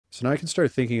So now I can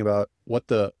start thinking about what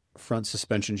the front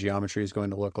suspension geometry is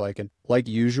going to look like. And like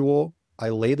usual, I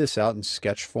lay this out in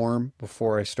sketch form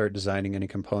before I start designing any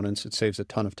components. It saves a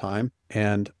ton of time.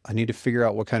 And I need to figure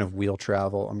out what kind of wheel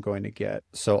travel I'm going to get.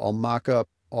 So I'll mock up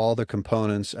all the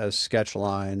components as sketch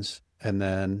lines and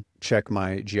then check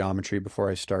my geometry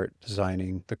before I start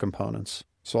designing the components.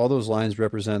 So all those lines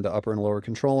represent the upper and lower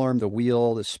control arm, the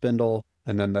wheel, the spindle,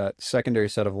 and then that secondary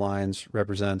set of lines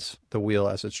represents the wheel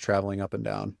as it's traveling up and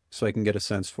down. So I can get a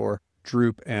sense for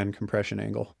droop and compression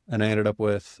angle. And I ended up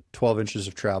with 12 inches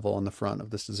of travel on the front of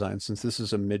this design, since this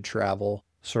is a mid-travel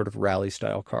sort of rally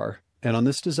style car. And on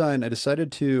this design, I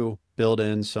decided to build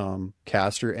in some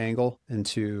caster angle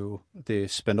into the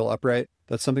spindle upright.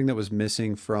 That's something that was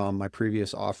missing from my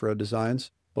previous off-road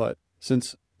designs. But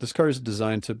since this car is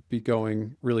designed to be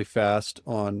going really fast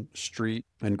on street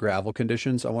and gravel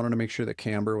conditions, I wanted to make sure that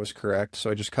camber was correct.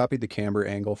 So I just copied the camber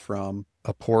angle from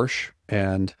a Porsche,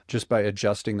 and just by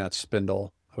adjusting that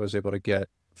spindle, I was able to get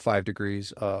 5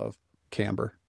 degrees of camber.